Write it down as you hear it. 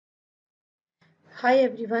Hi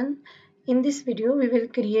everyone, in this video we will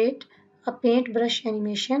create a paintbrush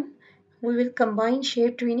animation. We will combine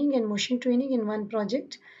shape tweening and motion tweening in one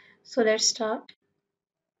project. So let's start.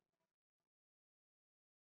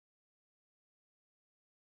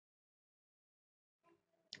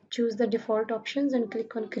 Choose the default options and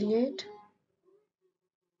click on create.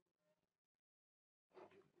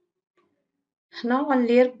 Now on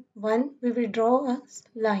layer 1 we will draw a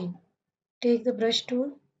line. Take the brush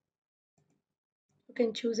tool. You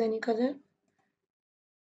can choose any color.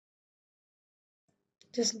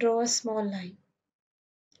 Just draw a small line.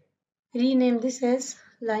 Rename this as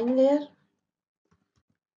line layer.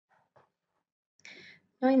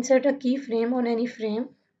 Now insert a keyframe on any frame.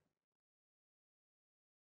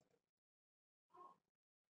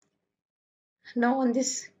 Now on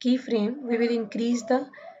this keyframe we will increase the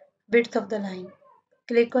width of the line.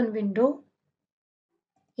 Click on window,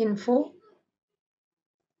 info.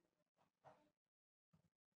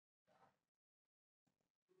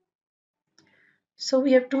 So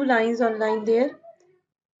we have two lines on line there.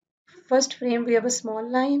 First frame we have a small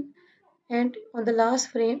line and on the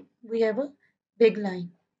last frame we have a big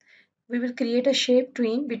line. We will create a shape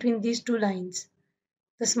tween between these two lines.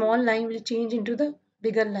 The small line will change into the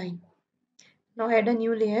bigger line. Now add a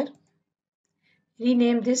new layer.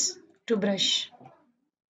 Rename this to brush.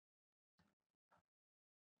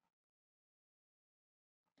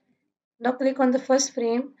 Now click on the first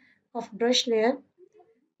frame of brush layer.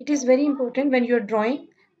 It is very important when you are drawing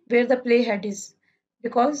where the playhead is,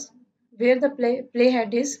 because where the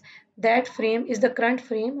playhead is, that frame is the current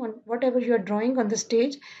frame on whatever you are drawing on the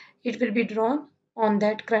stage. It will be drawn on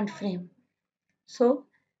that current frame. So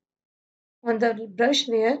on the brush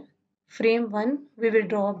layer, frame 1, we will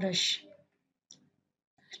draw a brush.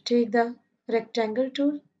 Take the rectangle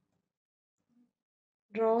tool,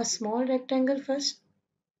 draw a small rectangle first,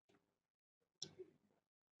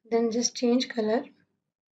 then just change color.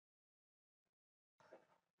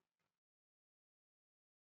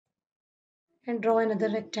 And draw another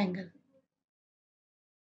rectangle.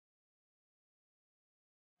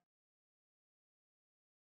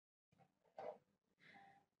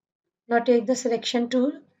 Now take the selection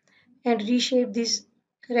tool and reshape these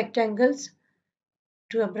rectangles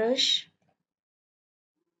to a brush.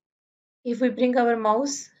 If we bring our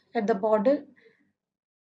mouse at the border,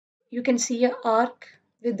 you can see an arc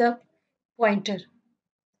with the pointer.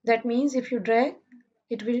 That means if you drag,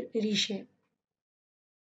 it will reshape.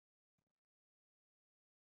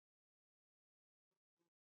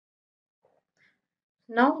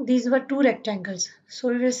 Now these were two rectangles, so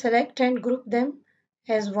we will select and group them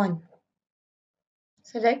as one.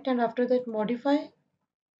 Select and after that modify,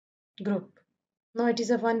 group. Now it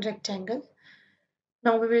is a one rectangle.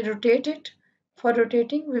 Now we will rotate it. For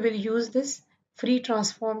rotating, we will use this free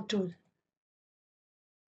transform tool.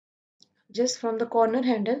 Just from the corner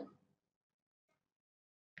handle,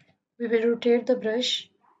 we will rotate the brush,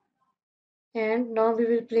 and now we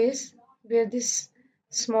will place where this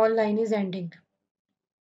small line is ending.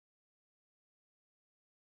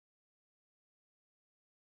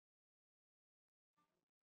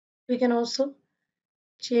 We can also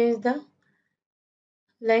change the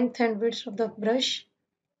length and width of the brush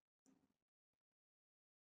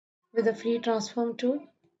with the free transform tool.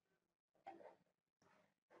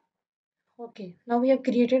 Okay, now we have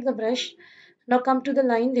created the brush. Now come to the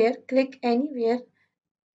line layer, click anywhere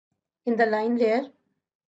in the line layer,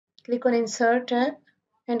 click on insert tab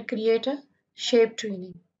and create a shape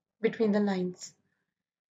tweening between the lines.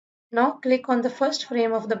 Now click on the first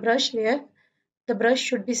frame of the brush layer. The brush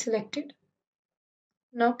should be selected.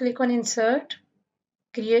 Now click on insert,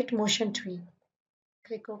 create motion tween.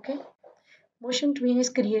 Click OK. Motion tween is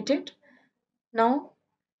created. Now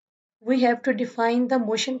we have to define the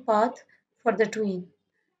motion path for the tween.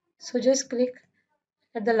 So just click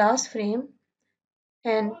at the last frame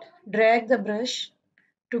and drag the brush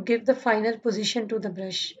to give the final position to the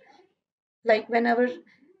brush. Like when our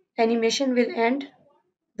animation will end,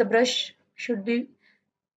 the brush should be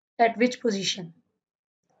at which position.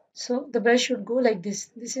 So the brush should go like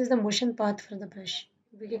this. This is the motion path for the brush.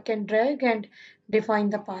 We can drag and define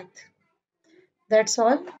the path. That's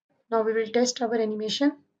all. Now we will test our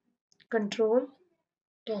animation. Control,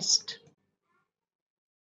 test.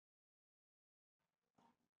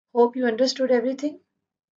 Hope you understood everything.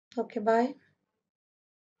 Okay, bye.